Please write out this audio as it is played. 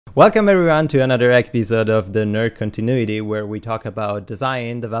Welcome everyone to another episode of the Nerd Continuity, where we talk about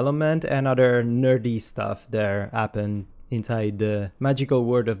design, development, and other nerdy stuff that happen inside the magical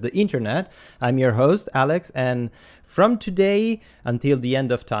world of the internet. I'm your host, Alex, and from today until the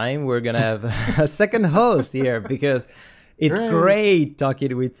end of time, we're gonna have a second host here because it's great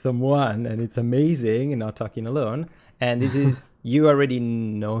talking with someone, and it's amazing not talking alone. And this is, you already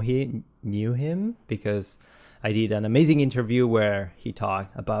knew him because I did an amazing interview where he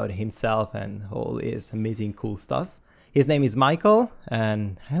talked about himself and all his amazing cool stuff. His name is Michael,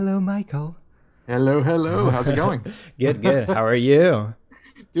 and hello, Michael. Hello. How's it going? Good. How are you?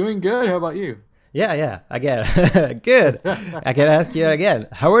 Doing good. How about you? Yeah. Again, good. I can ask you again.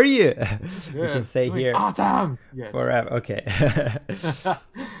 How are you? We can say doing here. Awesome. Yes. Forever. Okay.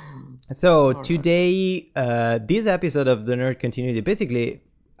 So today, this episode of the Nerd Continuity, basically,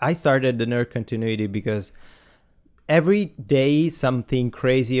 I started the Nerd Continuity because every day something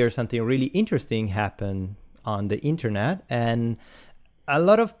crazy or something really interesting happen on the internet, and a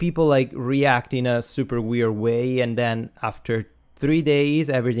lot of people like react in a super weird way, and then after 3 days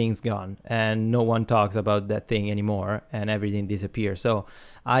everything's gone and no one talks about that thing anymore and everything disappears. So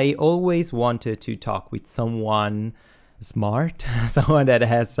I always wanted to talk with someone smart, someone that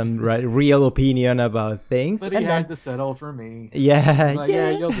has some real opinion about things. But he had to settle for me. Yeah, yeah,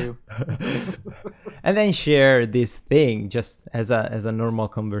 you'll do. And then share this thing just as a normal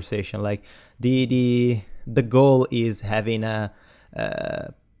conversation. Like the goal is having a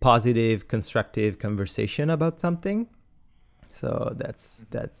positive, constructive conversation about something. So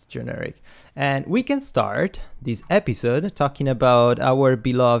that's generic. And we can start this episode talking about our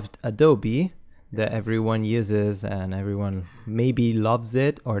beloved Adobe that everyone uses and everyone maybe loves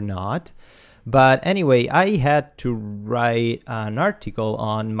it or not. But anyway, I had to write an article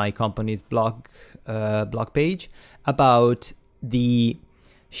on my company's blog page about the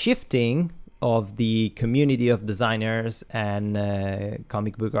shifting of the community of designers and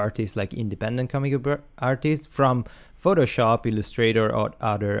comic book artists, like independent comic book artists, from Photoshop, Illustrator, or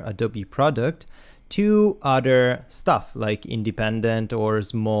other Adobe product to other stuff like independent or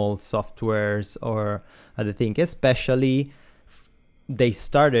small softwares or other things. Especially they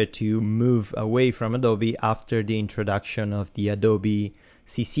started to move away from Adobe after the introduction of the Adobe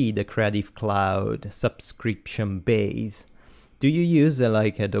CC, the Creative Cloud subscription base. Do you use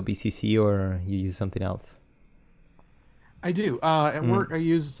like Adobe CC or you use something else? I do. At work, I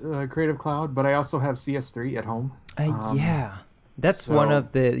use Creative Cloud, but I also have CS3 at home. Yeah. That's one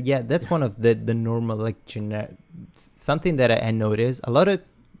of the normal, like, something that I noticed. A lot of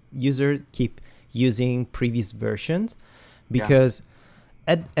users keep using previous versions because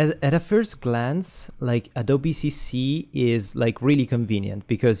at a first glance, like, Adobe CC is like really convenient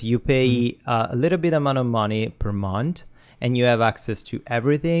because you pay a little bit amount of money per month and you have access to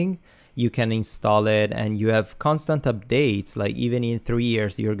everything. You can install it and you have constant updates. Like even in 3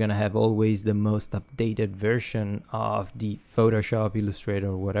 years, you're going to have always the most updated version of the Photoshop, Illustrator,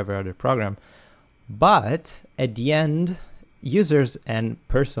 or whatever other program. But at the end, users and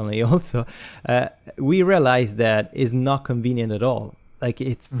personally also, we realize that it's not convenient at all. Like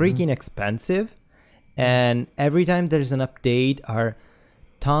it's freaking expensive. And every time there's an update are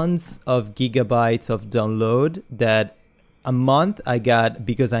tons of gigabytes of download that a month I got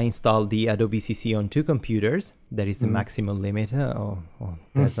because I installed the Adobe CC on 2 computers. That is the maximum limit.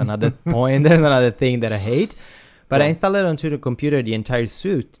 There's another point. There's another thing that I hate. But I installed it onto the computer, the entire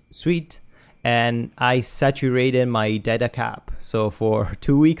suite, and I saturated my data cap. So for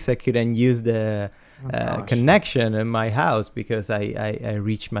 2 weeks, I couldn't use the connection in my house because I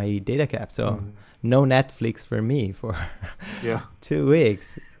reached my data cap. So no Netflix for me for 2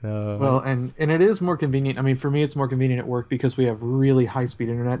 weeks. So well, and it is more convenient. I mean, for me, it's more convenient at work because we have really high-speed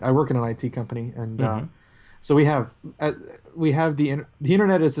internet. I work in an IT company, and so we have the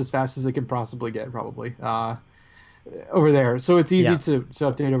internet is as fast as it can possibly get, probably over there. So it's easy to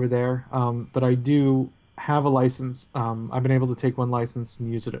update over there. But I do have a license. I've been able to take one license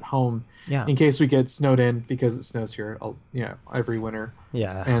and use it at home in case we get snowed in, because it snows here, every winter.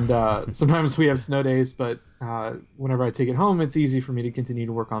 Yeah. And sometimes we have snow days, but whenever I take it home, it's easy for me to continue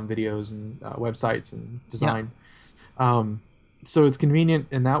to work on videos and websites and design. So it's convenient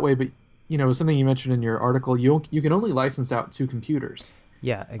in that way. But something you mentioned in your article, you can only license out 2 computers.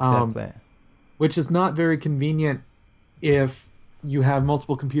 Yeah, exactly. Which is not very convenient if you have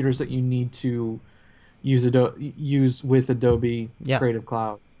multiple computers that you need to use with Adobe Creative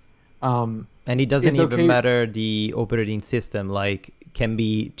Cloud. And it doesn't even matter the operating system. Like, can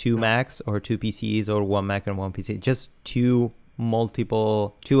be 2 Macs or 2 PCs or 1 Mac and 1 PC. Just two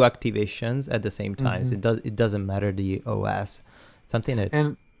activations at the same time. So it doesn't matter the OS. Something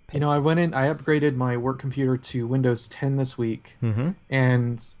that You know, I upgraded my work computer to Windows 10 this week,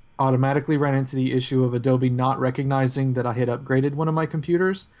 and automatically ran into the issue of Adobe not recognizing that I had upgraded one of my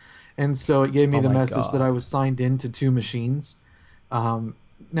computers. And so it gave me Oh the my message that I God. was signed into two machines.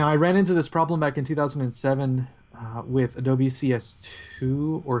 Now, I ran into this problem back in 2007 with Adobe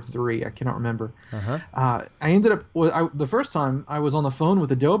CS2 or 3. I cannot remember. Uh-huh. I ended up, the first time I was on the phone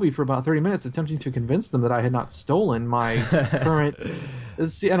with Adobe for about 30 minutes attempting to convince them that I had not stolen my current.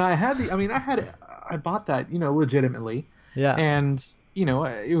 See, and I had I bought that, legitimately. Yeah. And,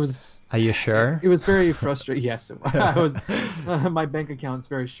 it was, Are you sure? it was very frustrating. Yes, I was, my bank account's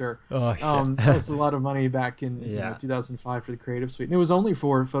very sure. Oh shit. That's a lot of money back in, Yeah. 2005 for the Creative Suite. And it was only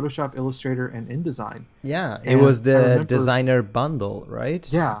for Photoshop, Illustrator, and InDesign. Yeah, it And was I the remember, designer bundle, right?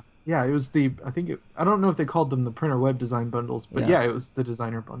 yeah, yeah, it was I don't know if they called them the printer web design bundles, but Yeah. yeah, it was the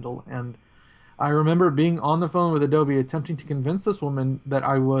designer bundle. And I remember being on the phone with Adobe attempting to convince this woman that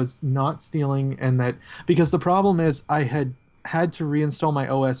I was not stealing and that because the problem is I had to reinstall my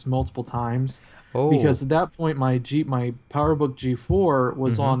OS multiple times Oh. because at that point my PowerBook G4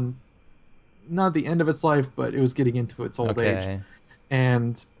 was Mm-hmm. on not the end of its life, but it was getting into its old age, Okay.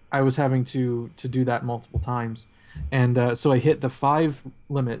 and I was having to do that multiple times, and so I hit the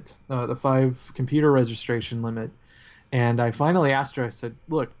the five computer registration limit, and I finally asked her. I said,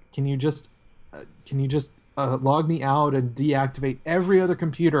 "Look, can you just log me out and deactivate every other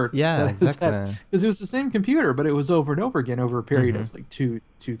computer Yeah, that has had?" exactly. Because it was the same computer, but it was over and over again over a period Mm-hmm. of like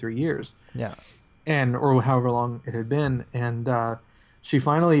 3 years, Yeah. and or however long it had been, and she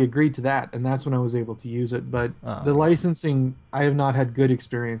finally agreed to that, and that's when I was able to use it. But Oh the my God. licensing, I have not had good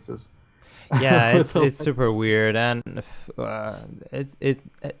experiences Yeah, with the it's super license. weird, and uh,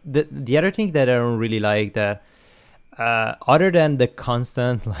 the other thing that I don't really like that other than the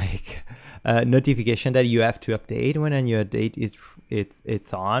constant like notification that you have to update when a new update is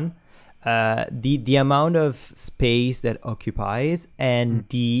it's on, the amount of space that occupies Mm. and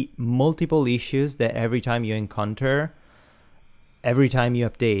the multiple issues that every time you encounter, every time you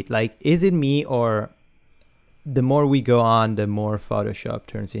update, like is it me or the more we go on, the more Photoshop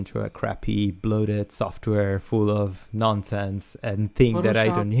turns into a crappy, bloated software full of nonsense and things that I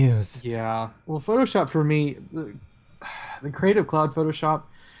Photoshop, don't use. yeah. Well, Photoshop for me, the Creative Cloud Photoshop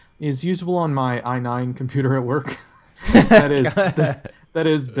is usable on my i9 computer at work. that is that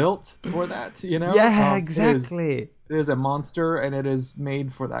is built for that. Yeah, It is exactly. it is a monster, and it is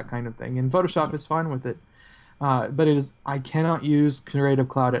made for that kind of thing. And Photoshop is fine with it. But I cannot use Creative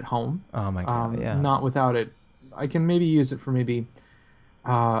Cloud at home. Oh my God, yeah. Not without it. I can maybe use it for maybe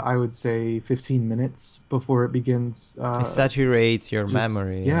I would say 15 minutes before it begins. It saturates your Just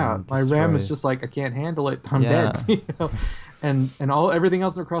memory yeah, and my RAM is destroys. just like I can't handle it. I'm Yeah. dead. And all everything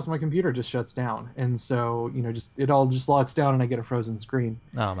else across my computer just shuts down, and so just it all just locks down, and I get a frozen screen.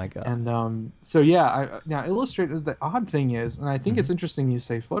 Oh my God. And so yeah, now Illustrator. The odd thing is, and I think Hmm. it's interesting you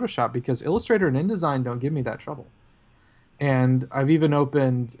say Photoshop because Illustrator and InDesign don't give me that trouble. And I've even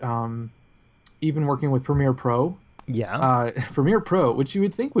opened, even working with Premiere Pro, Yeah. Premiere Pro, which you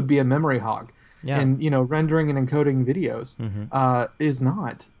would think would be a memory hog, Yeah. and rendering and encoding videos, Hmm. is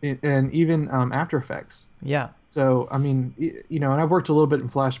not, and even After Effects. Yeah. So I mean, and I've worked a little bit in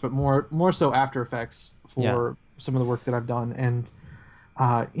Flash, but more so After Effects Yeah. for some of the work that I've done, and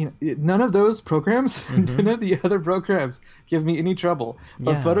none of those programs, Hmm. none of the other programs give me any trouble.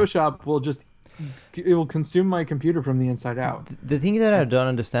 But Yeah. Photoshop will just it will consume my computer from the inside out. The thing that I don't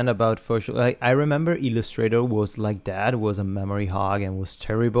understand about Photoshop, like I remember Illustrator was like that, was a memory hog and was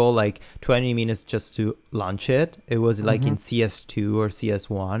terrible. Like 20 minutes just to launch it. It was like in CS2 or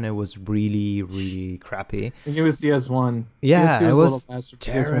CS1. It was really, really crappy. I think it was CS1. Yeah, CS2 it was a little was faster.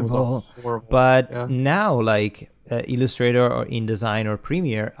 CS1 was terrible. horrible. But Yeah. now, like Illustrator or InDesign or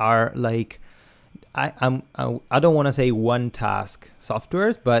Premiere are like I don't want to say one task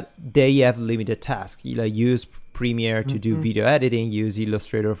softwares, but they have limited tasks. You like use Premiere to do video editing, use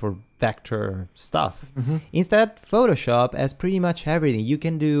Illustrator for vector stuff. Instead, Photoshop has pretty much everything. You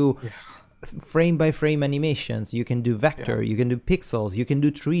can do frame by frame animations, you can do vector, you can do pixels, you can do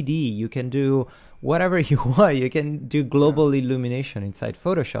 3D, you can do whatever you want. You can do global illumination inside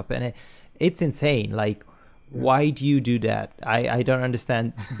Photoshop, and it's insane. Like, why do you do that? I don't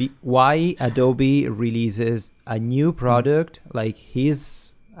understand why Adobe releases a new product. Like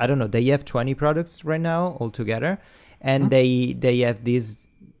I don't know, they have 20 products right now altogether, and they have this,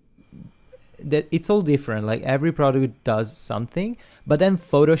 that it's all different. Like every product does something, but then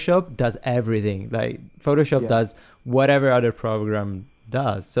Photoshop does everything. Like Photoshop does whatever other program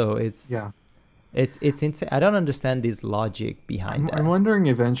does. So it's It's insane. I don't understand this logic behind I'm that. wondering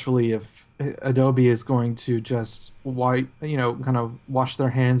eventually if Adobe is going to just kind of wash their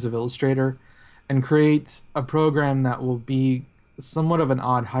hands of Illustrator and create a program that will be somewhat of an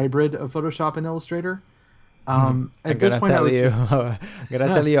odd hybrid of Photoshop and Illustrator. I'm At this gonna point, I tell would you. just I'm gonna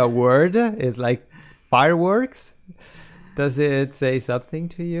tell you a word is like fireworks. Does it say something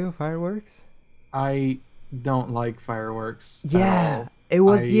to you? Fireworks? I don't like fireworks at Yeah, all. it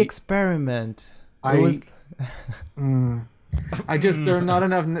was the I experiment. It I was. mm, I just there are not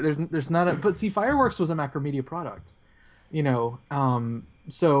enough. There's not a. But see, fireworks was a Macromedia product.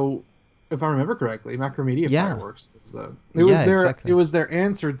 So if I remember correctly, Macromedia Yeah, Fireworks was yeah, it exactly. was their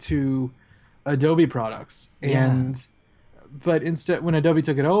answer to Adobe products. Yeah. And but instead, when Adobe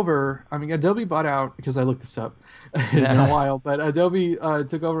took it over, I mean, Adobe bought out, because I looked this up. It's been a while, but Adobe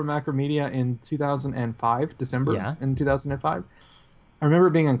took over Macromedia in 2005, December Yeah. in 2005. I remember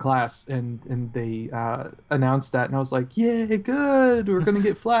being in class, and they announced that, and I was like, "Yay, good! We're gonna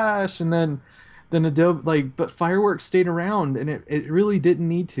get Flash." And then Adobe, but Fireworks stayed around, and it really didn't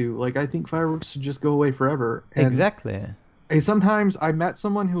need to. Like, I think Fireworks should just go away forever. And Exactly. sometimes I met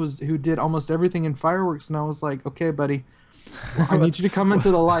someone who did almost everything in Fireworks, and I was like, "Okay, buddy, well, I need What's you to come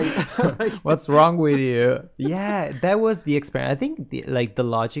into the light." Like, what's wrong with you? Yeah, that was the experiment. I think the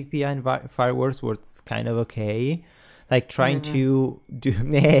logic behind fireworks was kind of okay. Like trying eh, to do.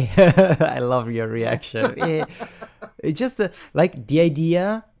 I love your reaction. It just like the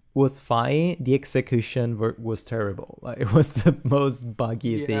idea was fine. The execution was terrible. Like it was the most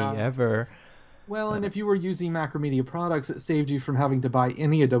buggy thing yeah. ever. Well, and if you were using Macromedia products, it saved you from having to buy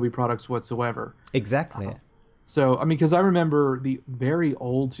any Adobe products whatsoever. Exactly. So, I mean, because I remember the very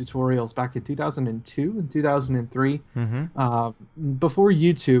old tutorials back in 2002 and 2003, Mm-hmm. before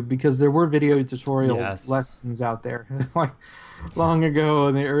YouTube, because there were video tutorial Yes. lessons out there, like long ago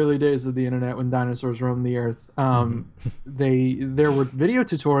in the early days of the internet when dinosaurs roamed the earth. Mm-hmm. There were video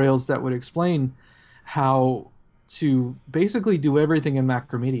tutorials that would explain how to basically do everything in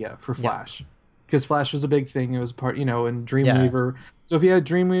Macromedia for Yeah. Flash. Because Flash was a big thing. It was part, in Yeah. Dreamweaver. So if you had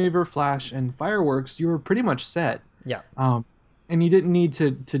Dreamweaver, Flash, and Fireworks, you were pretty much set. Yeah. And you didn't need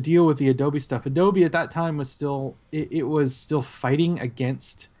to deal with the Adobe stuff. Adobe at that time was still it was still fighting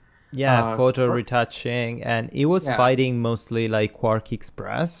against Yeah, photo Quark. retouching, and it was Yeah, fighting mostly like Quark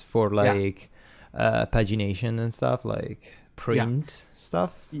Express for yeah, like pagination and stuff, like yeah, print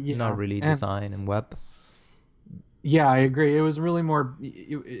stuff, not yeah. really And design and web. yeah, I agree. It was really more.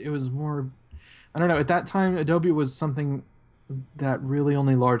 It was more. I don't know. At that time, Adobe was something that really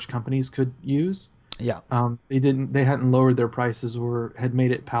only large companies could use. Yeah, They hadn't lowered their prices or had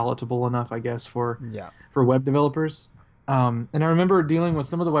made it palatable enough, I guess, yeah, for web developers. And I remember dealing with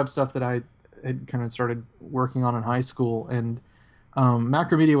some of the web stuff that I had kind of started working on in high school, and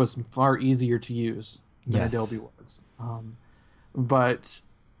Macromedia was far easier to use than Adobe yes. was. But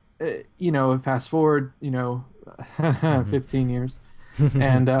fast forward, 15 years,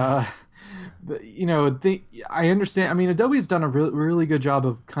 and I understand. I mean, Adobe's done a really good job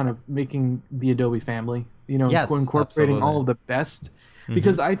of kind of making the Adobe family, Yes, incorporating all absolutely. of the best, Hmm.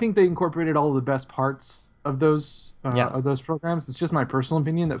 because I think they incorporated all of the best parts Yeah. of those programs. It's just my personal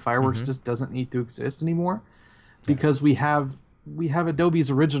opinion that Fireworks Hmm. just doesn't need to exist anymore, because Yes. we have Adobe's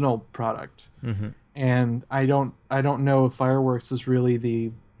original product, Hmm. and I don't know if Fireworks is really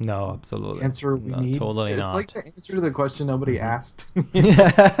the No, absolutely. answer we No, need. totally It's like not. the answer to the question nobody Hmm. asked.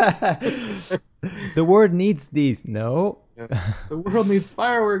 The world needs these. No. Yeah. The world needs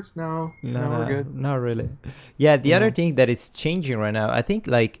fireworks now. No, No, we're no, good. not really. Yeah, the Yeah. other thing that is changing right now, I think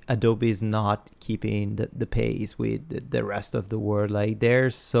like Adobe is not keeping the pace with the rest of the world. Like they're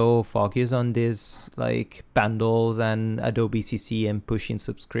so focused on this like bundles and Adobe CC and pushing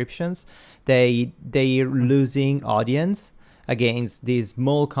subscriptions. They're losing audience against these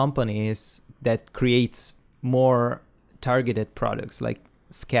small companies that creates more targeted products like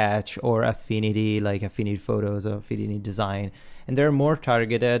Sketch or Affinity, like Affinity Photos or Affinity Design, and they're more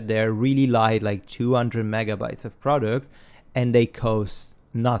targeted. They're really light, like 200 megabytes of products, and they cost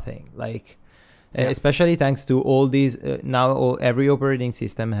nothing. Like Yeah. especially thanks to all these now every operating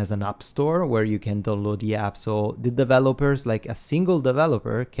system has an app store where you can download the app, so the developers, like a single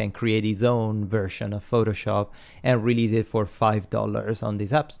developer, can create his own version of Photoshop and release it for $5 on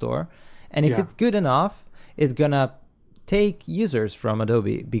this app store. And if Yeah. it's good enough, it's gonna take users from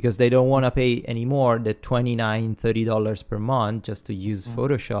Adobe because they don't want to pay anymore the $29-30 per month just to use Mm.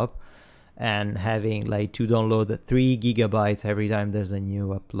 Photoshop, and having like to download the 3 gigabytes every time there's a new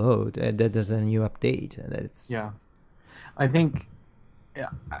upload, that there's a new update. And it's Yeah. I think, yeah,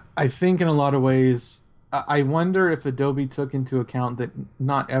 I think in a lot of ways, I wonder if Adobe took into account that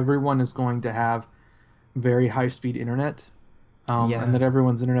not everyone is going to have very high speed internet, and Yeah. that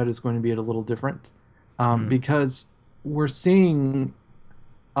everyone's internet is going to be a little different, because we're seeing,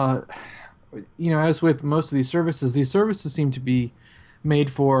 uh, as with most of these services seem to be made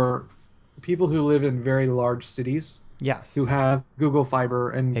for people who live in very large cities who Yes. have Google Fiber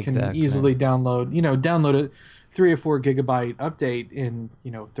and can Exactly. easily download a 3 or 4 gigabyte update in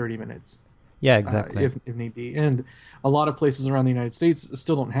 30 minutes, Yeah, exactly. if need be. And a lot of places around the United States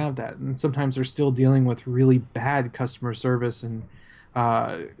still don't have that, and sometimes they're still dealing with really bad customer service and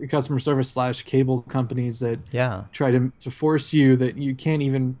customer service slash cable companies that Yeah. try to force you that you can't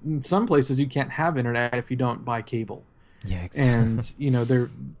even, in some places you can't have internet if you don't buy cable. Yeah, exactly. And they're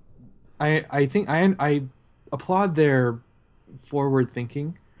I think I applaud their forward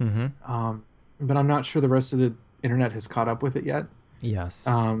thinking, Mm-hmm. but I'm not sure the rest of the internet has caught up with it yet. Yes.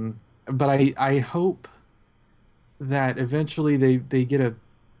 But I hope that eventually they get a,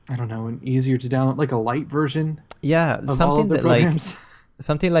 I don't know, an easier to download, like a light version Yeah, of all of their programs.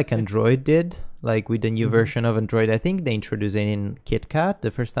 something like Android did, like with the new version of Android. I think they introduced it in KitKat the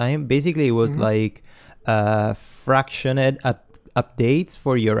first time. Basically, it was like fractioned updates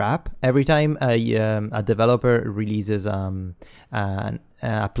for your app. Every time a developer releases an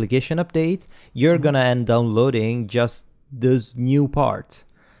application update, you're gonna end downloading just those new parts,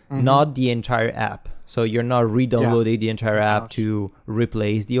 not the entire app. So you're not re-downloading the entire app to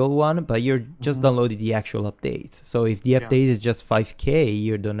replace the old one, but you're just downloading the actual updates. So if the update is just 5K,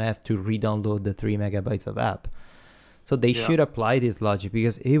 you don't have to re-download the 3 megabytes of app. So they should apply this logic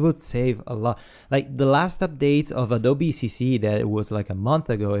because it would save a lot. Like the last update of Adobe CC that was like a month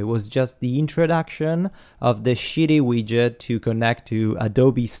ago, it was just the introduction of the shitty widget to connect to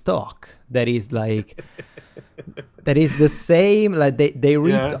Adobe Stock. That is like, that is the same, like they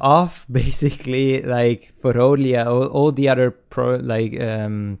ripped off basically like Photolia, all the other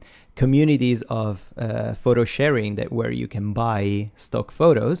communities of photo sharing that where you can buy stock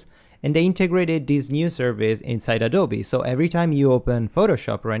photos. And they integrated this new service inside Adobe. So every time you open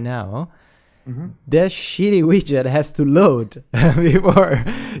Photoshop right now, the shitty widget has to load before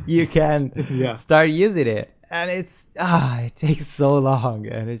you can start using it. And it takes so long,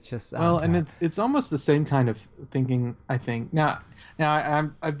 and it's just and it's almost the same kind of thinking, I think. Now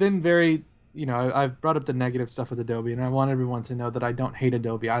I've been very, I've brought up the negative stuff with Adobe, and I want everyone to know that I don't hate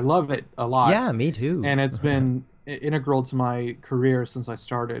Adobe. I love it a lot. Yeah, me too. And it's been integral to my career since I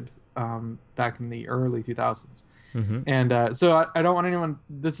started back in the early 2000s. And so I don't want anyone,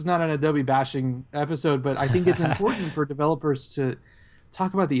 this is not an Adobe bashing episode, but I think it's important for developers to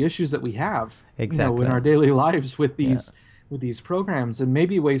talk about the issues that we have in our daily lives with these programs, and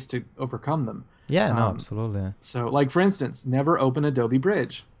maybe ways to overcome them. Yeah, no, absolutely. So like, for instance, never open Adobe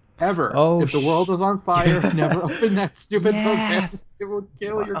Bridge. Ever. Oh, if the world was on fire, never open that stupid program. It will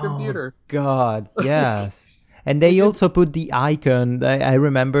kill your computer. God, yes. And they also put the icon. I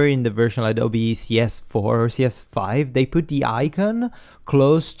remember in the version like Adobe CS4 or CS5, they put the icon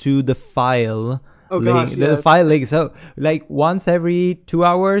close to the file link, the file link. So like once every 2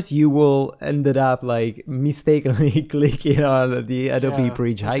 hours, you will ended up like mistakenly clicking on the Adobe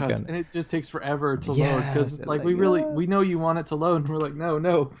Bridge icon, and it just takes forever to load because it's like we know you want it to load, and we're like,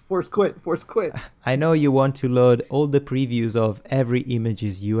 no, force quit. I know you want to load all the previews of every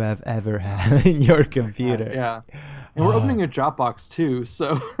images you have ever had in your computer. And we're opening a Dropbox too,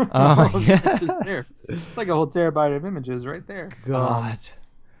 so it's there. It's like a whole terabyte of images right there. God.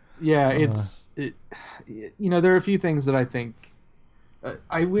 There are a few things that I think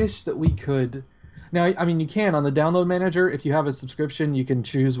I wish that we could. Now, I mean, you can on the download manager. If you have a subscription, you can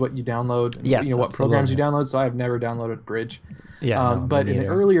choose what you download. What programs you download. So I've never downloaded Bridge. But in the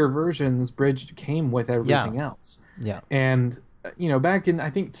earlier versions, Bridge came with everything else. Yeah. And back in,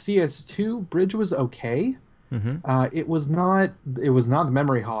 I think, CS2, Bridge was okay. It was not the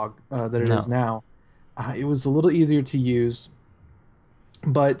memory hog that it is now. It was a little easier to use.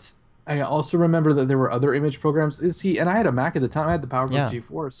 But I also remember that there were other image programs. And I had a Mac at the time. I had the PowerBook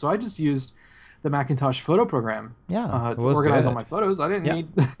G4, so I just used the Macintosh photo program to organize all my photos. I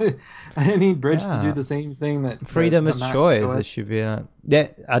didn't need Bridge to do the same thing that freedom of choice. It should be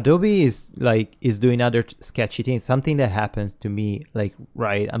Adobe is doing other sketchy things. Something that happened to me like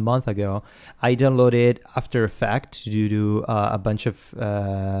a month ago. I downloaded After Effects to do a bunch of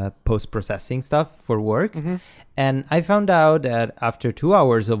post-processing stuff for work. And I found out that after 2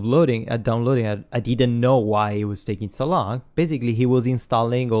 hours of downloading, I didn't know why it was taking so long. Basically, he was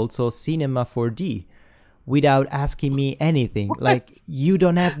installing also Cinema 4D without asking me anything. What? Like, you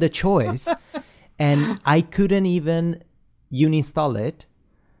don't have the choice. And I couldn't even uninstall it.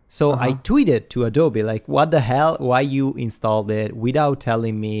 So I tweeted to Adobe, like, what the hell? Why you installed it without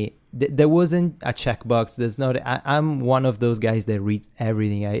telling me? There wasn't a checkbox. There's not. I'm one of those guys that reads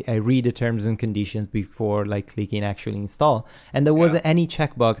everything. I read the terms and conditions before like clicking actually install. And there wasn't any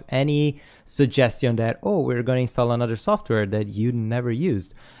checkbox, any suggestion that, oh, we're going to install another software that you never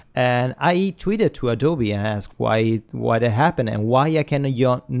used. And I tweeted to Adobe and asked why that happened and why I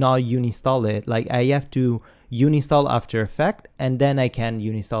cannot not uninstall it. Like I have to uninstall After Effects and then I can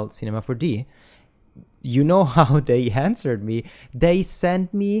uninstall Cinema 4D. You know how they answered me? They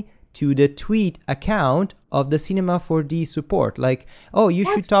sent me to the tweet account of the Cinema 4D support. Like, oh, you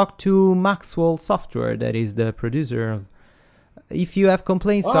should talk to Maxwell Software, that is the producer. If you have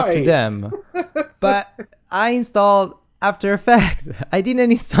complaints, talk to them. But I installed After Effects. I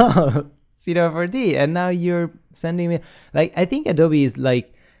didn't install Cinema 4D, and now you're sending me. Like, I think Adobe is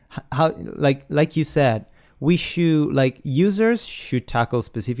like, how, like you said, we should, like, users should tackle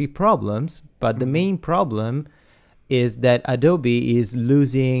specific problems, but the main problem is that Adobe is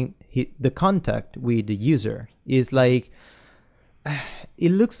losing the contact with the user. Is like,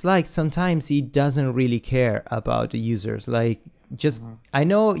 it looks like sometimes he doesn't really care about the users. Like, just, I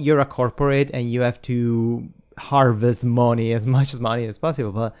know you're a corporate and you have to harvest money, as much money as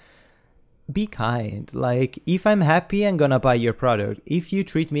possible, but be kind. Like, if I'm happy, I'm gonna buy your product. If you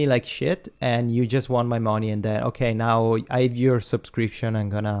treat me like shit and you just want my money and then, okay, now I have your subscription, I'm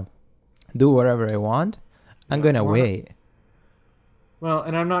gonna do whatever I want, I'm gonna wait. Well,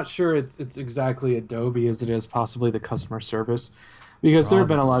 and I'm not sure it's exactly Adobe as it is possibly the customer service, because there have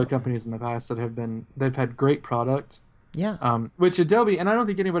been a lot of companies in the past that they've had great product. Yeah. Which Adobe, and I don't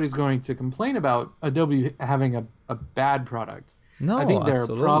think anybody's going to complain about Adobe having a bad product. No, I think there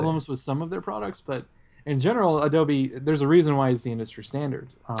absolutely. are problems with some of their products, but in general, Adobe, there's a reason why it's the industry standard.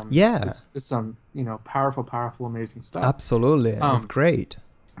 It's some, powerful, amazing stuff. Absolutely. It's great.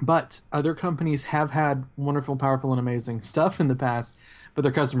 But other companies have had wonderful, powerful, and amazing stuff in the past, but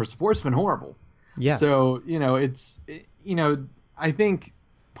their customer support's been horrible. Yes. So, I think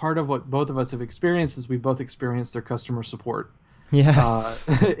part of what both of us have experienced is we've both experienced their customer support. Yes.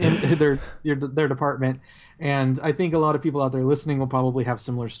 In their department. And I think a lot of people out there listening will probably have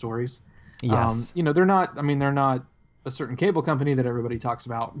similar stories. Yes. They're not a certain cable company that everybody talks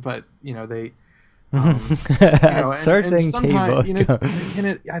about, but, they... certain cable.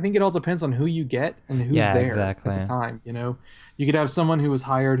 I think it all depends on who you get and who's there at the time. You could have someone who was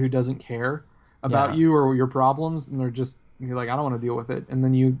hired who doesn't care about you or your problems, and you're like, I don't want to deal with it. And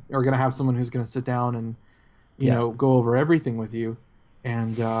then you are going to have someone who's going to sit down and go over everything with you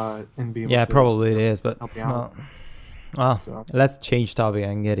and be able to probably it is, but help you out. Well, let's change topic.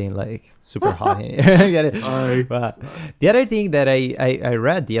 I'm getting like super hot here. Get it? But the other thing that I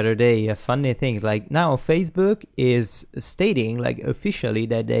read the other day, a funny thing, like now Facebook is stating like officially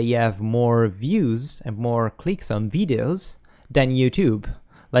that they have more views and more clicks on videos than YouTube.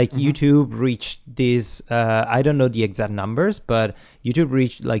 Like YouTube reached this, I don't know the exact numbers, but YouTube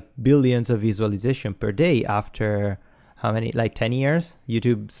reached like billions of visualization per day after how many, like 10 years?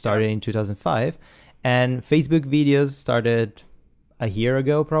 YouTube started in 2005. And Facebook videos started a year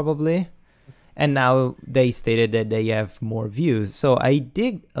ago, probably. And now they stated that they have more views. So I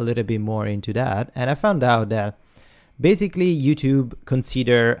dig a little bit more into that. And I found out that basically YouTube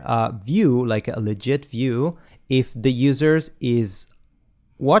consider a view, like a legit view, if the users is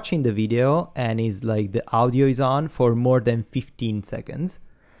watching the video and is like the audio is on for more than 15 seconds.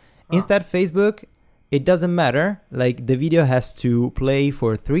 Instead, Facebook, it doesn't matter, like the video has to play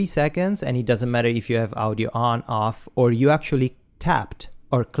for 3 seconds and it doesn't matter if you have audio on, off, or you actually tapped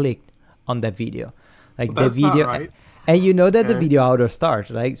or clicked on that video. Like the video, not right. And you know that the video auto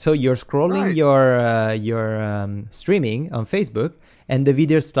starts, right? So you're scrolling your streaming on Facebook and the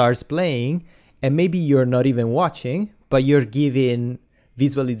video starts playing and maybe you're not even watching, but you're giving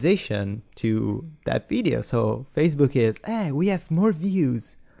visualization to that video. So Facebook is, hey, we have more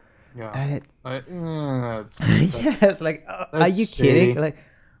views. Yeah. And that's yes, like, are you kidding? Like,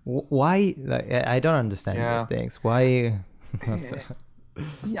 why? Like, I don't understand these things. Why?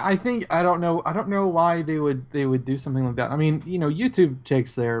 Yeah, I don't know why they would do something like that. I mean, YouTube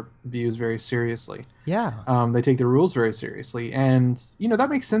takes their views very seriously. Yeah. They take the rules very seriously, and that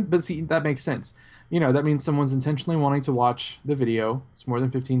makes sense. But see, that makes sense. That means someone's intentionally wanting to watch the video. It's more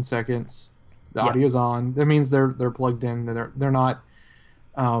than 15 seconds. The audio's on. That means they're plugged in. They're not.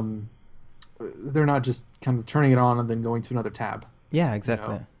 They're not just kind of turning it on and then going to another tab. Yeah,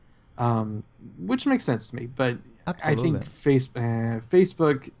 exactly. Which makes sense to me, but absolutely. I think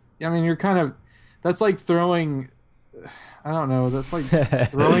Facebook. I mean, you're kind of. That's like throwing. I don't know. That's like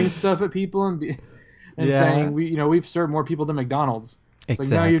throwing stuff at people and saying we've served more people than McDonald's. Like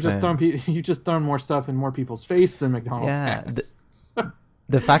now you're just Exactly. you just throwing more stuff in more people's face than McDonald's Yeah. has.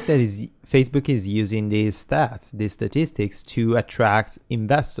 The fact that Facebook is using these stats, these statistics to attract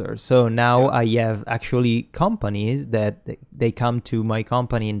investors. So now I have actually companies that they come to my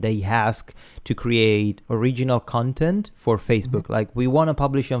company and they ask to create original content for Facebook. Like, we want to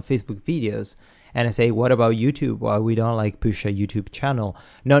publish on Facebook videos. And I say, what about YouTube? Why we don't like push a YouTube channel?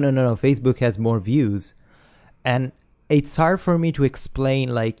 No. Facebook has more views. And it's hard for me to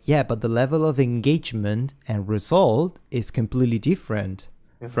explain, like, yeah, but the level of engagement and result is completely different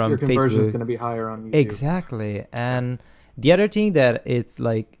from Your conversion is Facebook. going to be higher on YouTube. Exactly. And the other thing that it's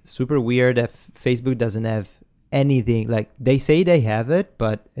like super weird that Facebook doesn't have anything, like they say they have it,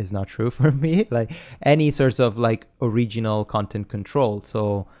 but it's not true for me, like any sorts of like original content control.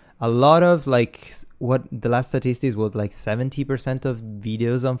 So a lot of like what the last statistics was, like 70% of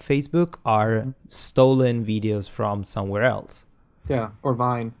videos on Facebook are stolen videos from somewhere else. Yeah, or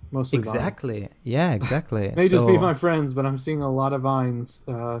Vine, mostly Vine. Exactly. Yeah, exactly. May just be my friends, but I'm seeing a lot of Vines.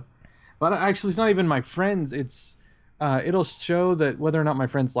 But actually, it's not even my friends. It's it'll show that whether or not my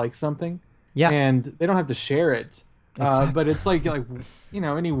friends like something, Yeah, and they don't have to share it. exactly. But it's like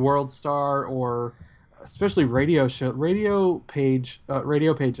any World Star or especially radio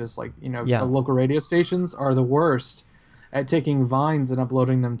pages like Yeah. local radio stations are the worst at taking Vines and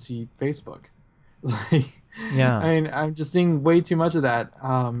uploading them to Facebook. Like, Yeah. I mean, I'm just seeing way too much of that,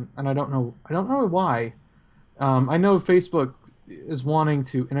 and I don't know why. I know Facebook is wanting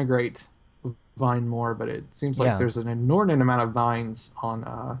to integrate Vine more, but it seems like Yeah. there's an inordinate amount of Vines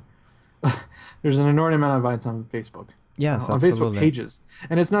on there's an inordinate amount of Vines on Facebook. Yes, On Facebook absolutely. pages,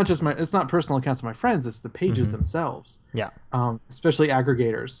 and it's not personal accounts of my friends, it's the pages themselves. Yeah. Especially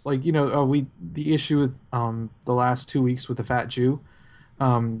aggregators, like the issue with the last 2 weeks with the Fat Jew.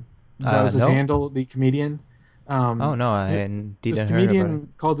 That was his No. handle, the comedian. Oh no, I This didn't hear about it.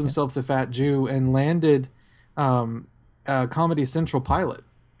 comedian called himself the Fat Jew and landed a Comedy Central pilot.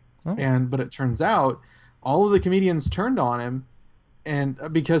 Oh. But it turns out all of the comedians turned on him, and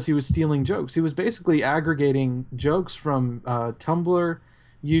because he was stealing jokes. He was basically aggregating jokes from Tumblr,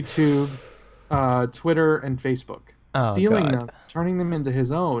 YouTube, Twitter, and Facebook, Oh, stealing God. them, turning them into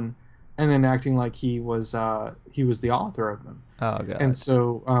his own, and then acting like he was the author of them. Oh god. And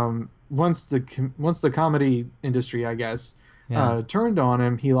so once the comedy industry, I guess, Yeah. turned on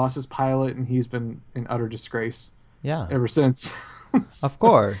him, he lost his pilot, and he's been in utter disgrace Yeah. ever since. Of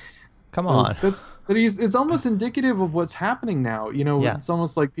course. Come on. It's almost indicative of what's happening now. Yeah. It's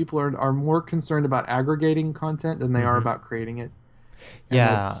almost like people are more concerned about aggregating content than they are about creating it. And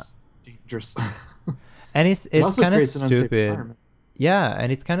Yeah. it's dangerous. And it's also kind of creates an unsafe stupid. environment. Yeah,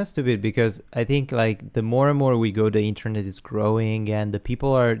 and it's kind of stupid because I think like the more and more we go, the internet is growing and the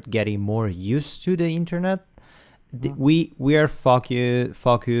people are getting more used to the internet. We are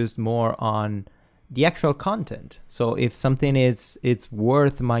focused more on the actual content. So if something it's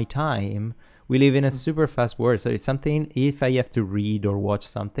worth my time, we live in a super fast world. So it's something, if I have to read or watch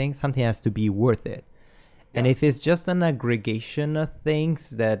something has to be worth it. And if it's just an aggregation of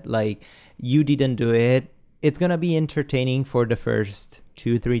things that like you didn't do it, it's going to be entertaining for the first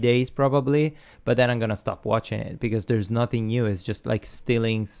 2-3 days probably, but then I'm going to stop watching it because there's nothing new. It's just like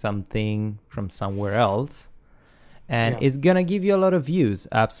stealing something from somewhere else. And it's going to give you a lot of views.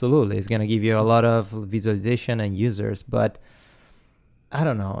 Absolutely. It's going to give you a lot of visualization and users, but I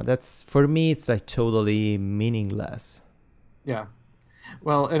don't know. That's, for me, it's like totally meaningless. Yeah.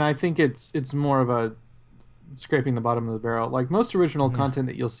 Well, and I think it's more of a scraping the bottom of the barrel. Like most original content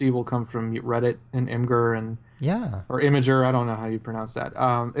that you'll see will come from Reddit and Imgur and or Imager. I don't know how you pronounce that.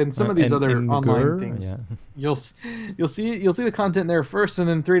 And some of these other online things. Yeah. You'll see the content there first, and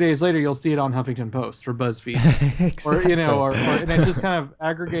then 3 days later you'll see it on Huffington Post or BuzzFeed, exactly. or and it just kind of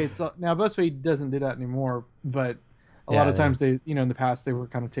aggregates. Now BuzzFeed doesn't do that anymore, but a lot of times they, in the past they were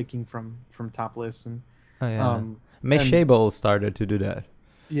kind of taking from top lists and. Mashable started to do that.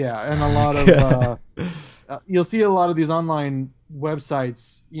 Yeah, and a lot of you'll see a lot of these online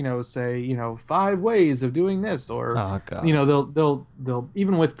websites, say 5 ways of doing this, or they'll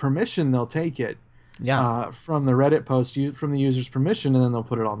even with permission they'll take it from the Reddit post from the user's permission, and then they'll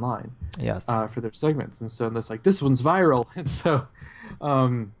put it online for their segments, and so it's like this one's viral, and so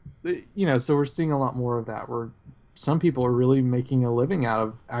so we're seeing a lot more of that where some people are really making a living out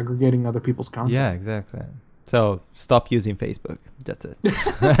of aggregating other people's content. Yeah, exactly. So stop using Facebook. That's it.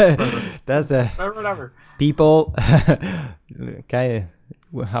 That's it. Whatever. People, okay,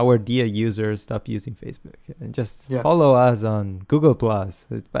 our dear users, stop using Facebook and just follow us on Google Plus.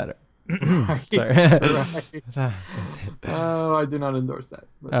 It's better. Right. Sorry. Right. Oh, I do not endorse that.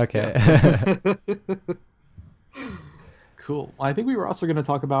 Okay. Yeah. Cool. Well, I think we were also going to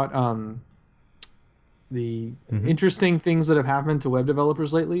talk about the Hmm. interesting things that have happened to web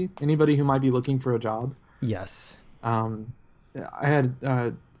developers lately. Anybody who might be looking for a job. Yes. Um, I had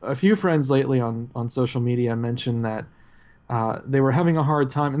a few friends lately on social media mention that they were having a hard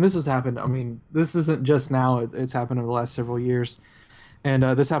time, and this has happened. I mean, this isn't just now; it's happened over the last several years. And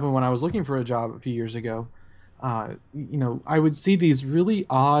this happened when I was looking for a job a few years ago. I would see these really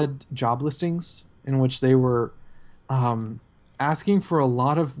odd job listings in which they were um, asking for a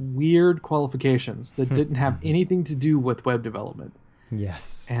lot of weird qualifications that didn't have anything to do with web development.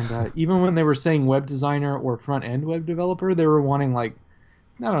 Yes. And even when they were saying web designer or front end web developer, they were wanting like,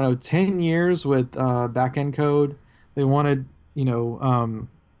 I don't know, 10 years with back end code. They wanted, you know,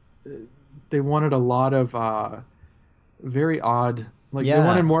 they wanted a lot of very odd, like they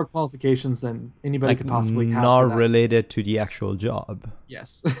wanted Yeah. more qualifications than anybody Like could possibly have not for that. related to the actual job.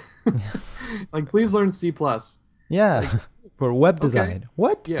 Yes. Like, please learn C plus. It's like, Yeah. For web okay, design.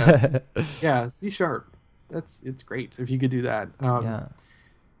 What? yeah, yeah, C sharp. It's great if you could do that. Yeah.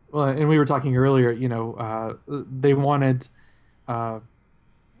 Well, and we were talking earlier, they wanted, uh,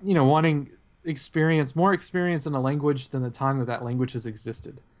 wanting more experience in a language than the time that that language has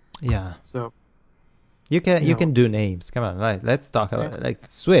existed. Yeah. So, You you can do names. Come on, like let's talk know, about it. Like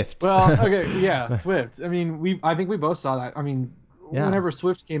Swift. well, okay, yeah, Swift. I mean, I think we both saw that. I mean, Yeah. whenever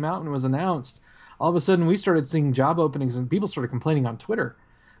Swift came out and was announced, all of a sudden we started seeing job openings, and people started complaining on Twitter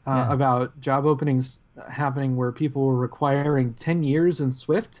Yeah. about job openings happening where people were requiring 10 years in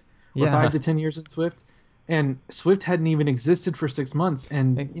Swift or Yeah. 5 to 10 years in Swift. And Swift hadn't even existed for 6 months.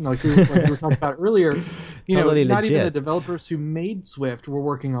 And, Like- like we were talking about earlier, Totally not even the legit. developers who made Swift were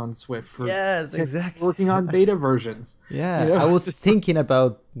working on Swift for Yes, 10, exactly. working on beta versions. Yeah, I was thinking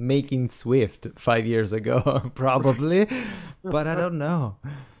about making Swift 5 years ago, probably, but I don't know.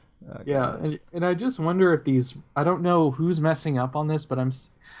 Oh, Yeah, God. and I just wonder if I don't know who's messing up on this, but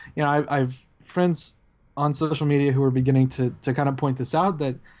I've friends on social media who are beginning to kind of point this out,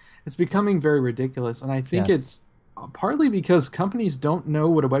 that it's becoming very ridiculous, and I think Yes. it's partly because companies don't know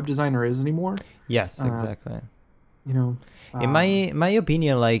what a web designer is anymore. Yes, Uh, exactly. you know, In uh, my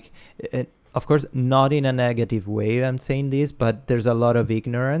opinion, like, of course, not in a negative way, I'm saying this, but there's a lot of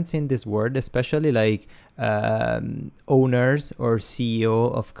ignorance in this word, especially like owners or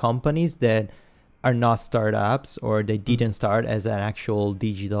CEO of companies that are not startups or they didn't start as an actual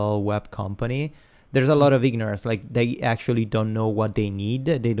digital web company. There's a lot of ignorance. Like they actually don't know what they need.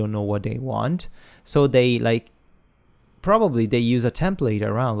 They don't know what they want. So they like probably they use a template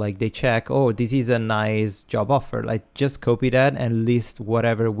around, like they check, oh, this is a nice job offer, like just copy that and list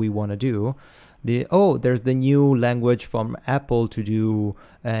whatever we want to do. There's the new language from Apple to do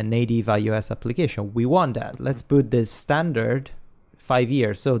a native iOS application, we want that, let's put this standard 5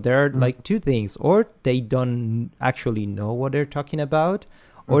 years. So there are like two things: or they don't actually know what they're talking about,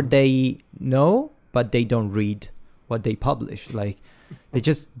 or they know but they don't read what they publish. Like they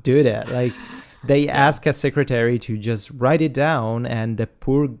just do that, like they ask a secretary to just write it down, and the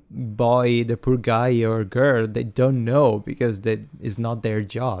poor boy, the poor guy or girl, they don't know because that is not their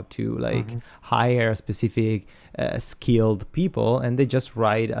job to like hire specific skilled people, and they just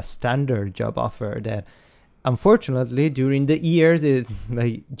write a standard job offer that unfortunately during the years is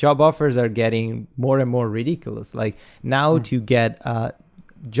like job offers are getting more and more ridiculous. Like now to get a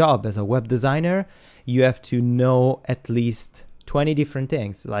job as a web designer, you have to know at least 20 different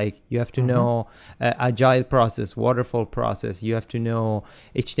things. Like you have to know agile process, waterfall process, you have to know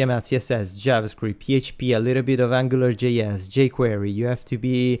HTML, CSS, JavaScript, PHP, a little bit of Angular JS, jQuery, you have to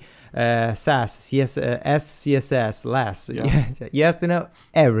be SAS, SCSS, LAS. You have to know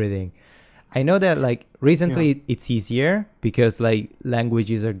everything. I know that like recently it's easier because like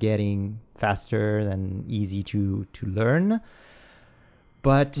languages are getting faster and easy to learn.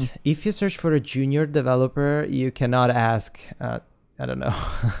 But if you search for a junior developer, you cannot ask, I don't know,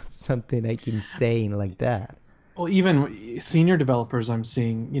 something like insane like that. well, even senior developers I'm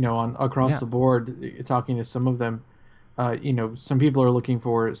seeing, on across the board, talking to some of them, some people are looking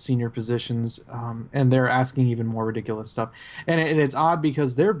for senior positions, and they're asking even more ridiculous stuff. And it's odd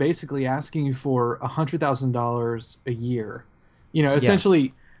because they're basically asking you for $100,000 a year.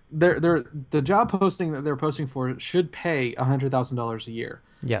 Essentially, the job posting that they're posting for should pay $100,000 a year.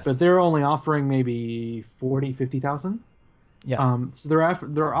 Yes. But they're only offering maybe 40, 50,000. Yeah. So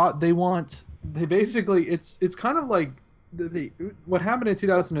they basically, it's kind of like what happened in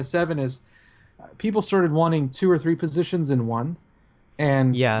 2007 is people started wanting two or three positions in one,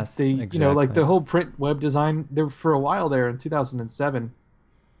 and Yes, they exactly. like the whole print web design there for a while there in 2007,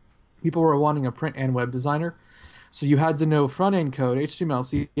 people were wanting a print and web designer. So you had to know front end code, HTML,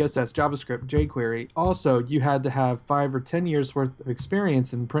 CSS, JavaScript, jQuery. Also, you had to have 5 or 10 years worth of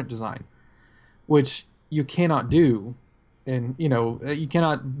experience in print design, which you cannot do. And you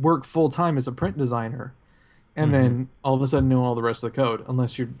cannot work full time as a print designer and Mm-hmm. then all of a sudden know all the rest of the code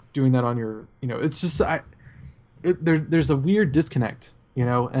unless you're doing that on your, it's just there's a weird disconnect,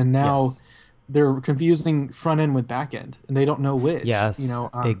 and now Yes. they're confusing front end with back end and they don't know which. Yes.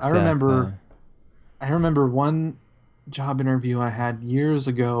 I Exactly. remember one job interview I had years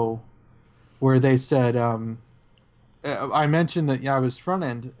ago where they said, I mentioned that, yeah, I was front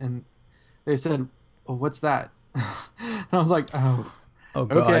end, and they said, well, what's that? And I was like, oh, Oh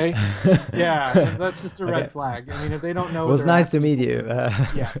God. okay. Yeah, that's just a Okay. red flag. I mean, if they don't know what Was they're nice to asking meet for, you.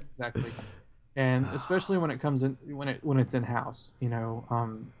 yeah, exactly. And especially when it comes in when it's in house,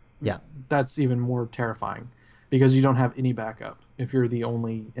 Yeah. that's even more terrifying because you don't have any backup if you're the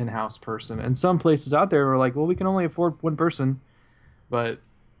only in-house person. And some places out there are like, well, we can only afford one person, but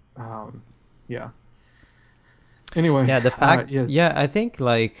um, yeah. Anyway, Yeah, the fact, yeah, yeah, I think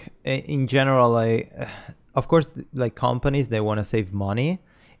like in general, like, of course, like companies, they want to save money,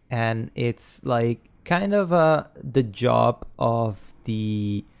 and it's like kind of the job of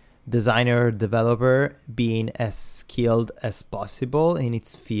the designer developer being as skilled as possible in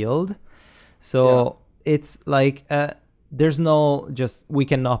its field. yeah, So it's like there's no just we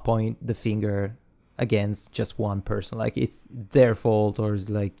cannot point the finger against just one person. Like it's their fault or it's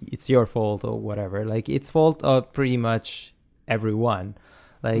like it's your fault or whatever. Like it's fault of pretty much everyone.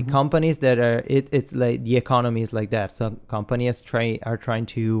 Like hmm companies that are it's like the economy is like that. So companies are trying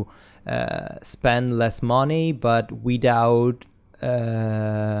to spend less money, but without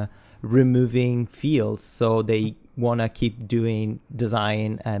uh, removing fields. So they want to keep doing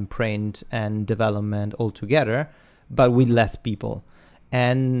design and print and development all together, but with hmm less people.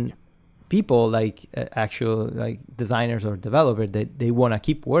 And people like actual like designers or developers, they want to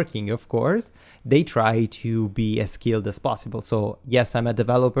keep working, of course. They try to be as skilled as possible. So yes, I'm a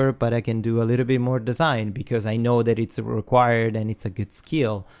developer, but I can do a little bit more design because I know that it's required and it's a good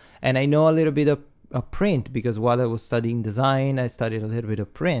skill. And I know a little bit of print because while I was studying design, I studied a little bit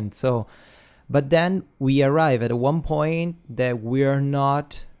of print. So but then we arrive at one point that we are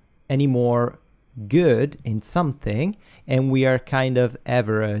not anymore good in something and we are kind of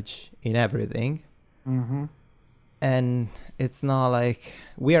average in everything. hmm And it's not like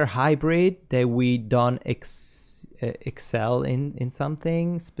we are hybrid that we don't excel in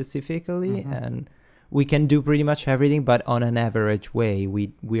something specifically, hmm and we can do pretty much everything, but on an average way.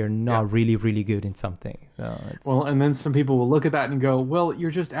 We are yeah. not really, really good in something. So Well, it's and then some people will look at that and go, well,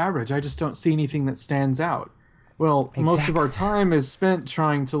 you're just average. I just don't see anything that stands out. Well, most of our exactly. time is spent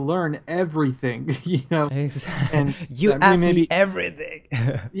trying to learn everything, and You I mean, ask me maybe, everything.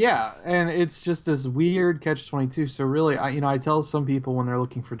 yeah, and it's just this weird catch-22. So really, I tell some people when they're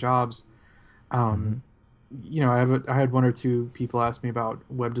looking for jobs, Hmm. um, I had one or two people ask me about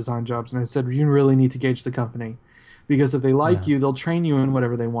web design jobs, and I said, you really need to gauge the company because if they like Yeah. you, they'll train you in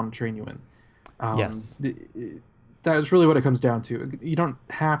whatever they want to train you in. Um, Yes. th- that's really what it comes down to. You don't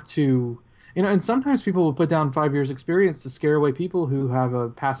have to, and sometimes people will put down 5 years experience to scare away people who have a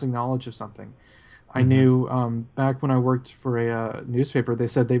passing knowledge of something. I Hmm. knew back when I worked for a newspaper, they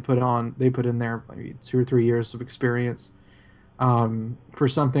said they put in there maybe 2 or 3 years of experience for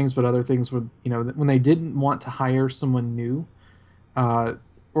some things, but other things would, when they didn't want to hire someone new, uh,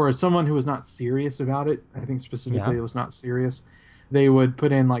 or someone who was not serious about it. I think Yeah. specifically it was not serious. They would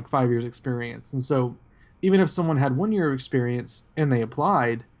put in like 5 years experience, and so even if someone had 1 year of experience and they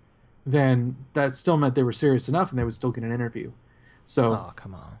applied, then that still meant they were serious enough, and they would still get an interview. So Oh,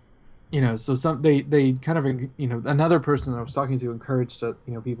 come on. so they kind of another person that I was talking to encouraged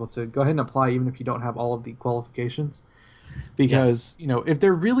people to go ahead and apply even if you don't have all of the qualifications Yes. because if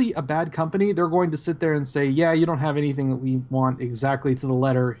they're really a bad company, they're going to sit there and say, yeah, you don't have anything that we want exactly to the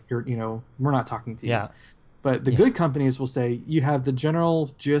letter, we're not talking to you. Yeah. But the Yeah. good companies will say, you have the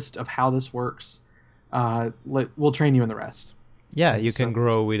general gist of how this works, we'll train you in the rest. Yeah. And You so can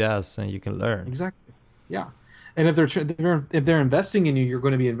grow with us and you can learn. exactly, yeah. And if they're investing in you, you're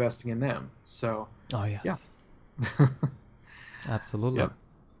going to be investing in them. So Oh, yeah. yes. Absolutely.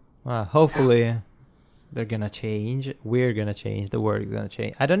 Yeah. Yes. Hopefully they're gonna change. We're gonna change. The world is gonna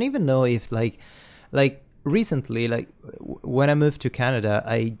change. I don't even know if like recently, like when I moved to Canada,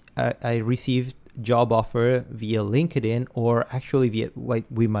 I received job offer via LinkedIn or actually via like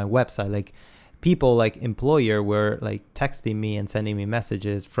with my website. Like people like employer were like texting me and sending me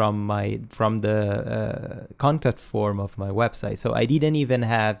messages from the contact form of my website. So I didn't even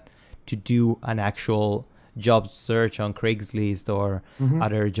have to do an actual job search on Craigslist or hmm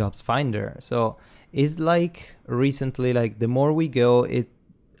other jobs finder. So is like recently, like the more we go,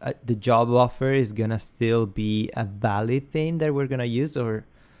 the job offer is gonna still be a valid thing that we're gonna use, or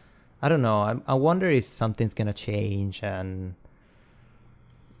I don't know. I wonder if something's gonna change and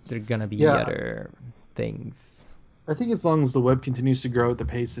there are gonna be other things. I think as long as the web continues to grow at the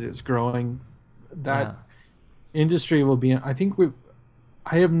pace it is growing, that industry will be. I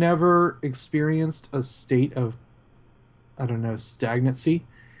have never experienced a state of, I don't know, stagnancy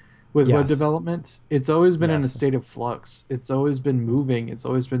with web development. It's always been in a state of flux. It's always been moving. It's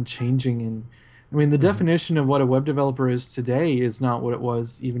always been changing. And I mean, the definition of what a web developer is today is not what it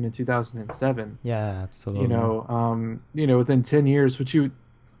was even in 2007. Yeah, absolutely. Within 10 years, to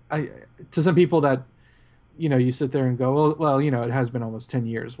some people that, you sit there and go, well, it has been almost 10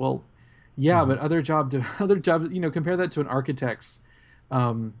 years. Well, yeah, but other jobs, compare that to an architect's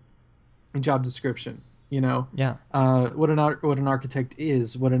job description. What an architect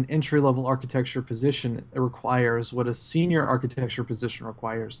is, what an entry-level architecture position requires, what a senior architecture position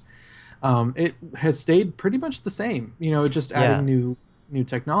requires. It has stayed pretty much the same, just adding new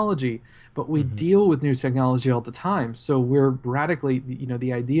technology, but we deal with new technology all the time. So we're radically,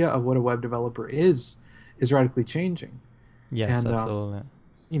 the idea of what a web developer is radically changing. Yes, and, absolutely.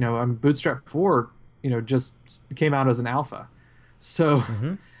 Bootstrap 4, just came out as an alpha. So,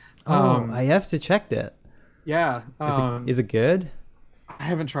 I have to check that. Yeah. Is it good? I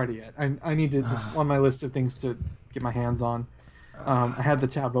haven't tried it yet. I need to. It's on my list of things to get my hands on. I had the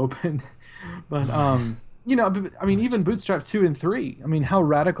tab open, but even Bootstrap 2 and 3. I mean, how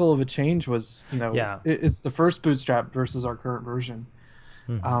radical of a change was, it's the first Bootstrap versus our current version.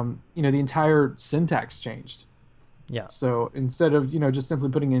 The entire syntax changed. Yeah. So instead of, just simply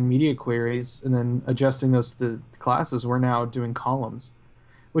putting in media queries and then adjusting those to the classes, we're now doing columns,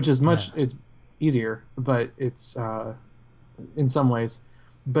 which is it's easier, but it's in some ways,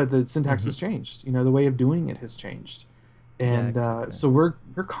 but the syntax has changed. The way of doing it has changed. And so we're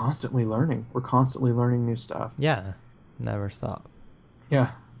constantly learning. We're constantly learning new stuff. Yeah. Never stop.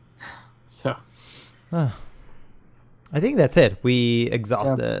 Yeah. So. I think that's it. We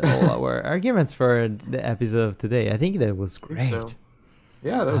exhausted all our arguments for the episode of today. I think that was great. So.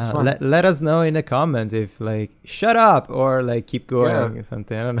 Yeah, that was fun. Let us know in the comments if shut up or keep going or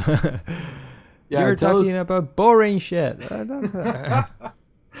something. I don't know. You're talking about boring shit.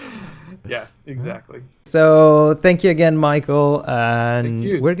 Yeah, exactly. So thank you again, Michael.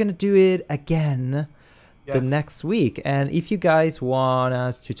 And we're going to do it again the next week. And if you guys want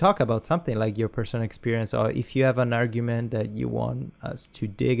us to talk about something like your personal experience, or if you have an argument that you want us to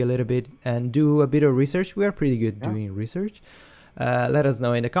dig a little bit and do a bit of research, we are pretty good doing research. Let us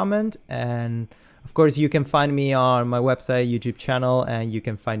know in the comment. And of course, you can find me on my website, YouTube channel, and you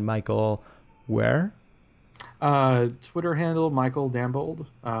can find Michael where? Twitter handle, Michael Dambold.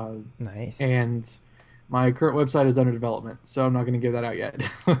 Nice. And my current website is under development, so I'm not going to give that out yet.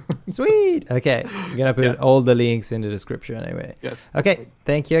 Sweet. Okay. I'm going to put all the links in the description anyway. Yes. Okay.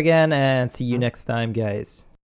 Thank you again, and see you next time, guys.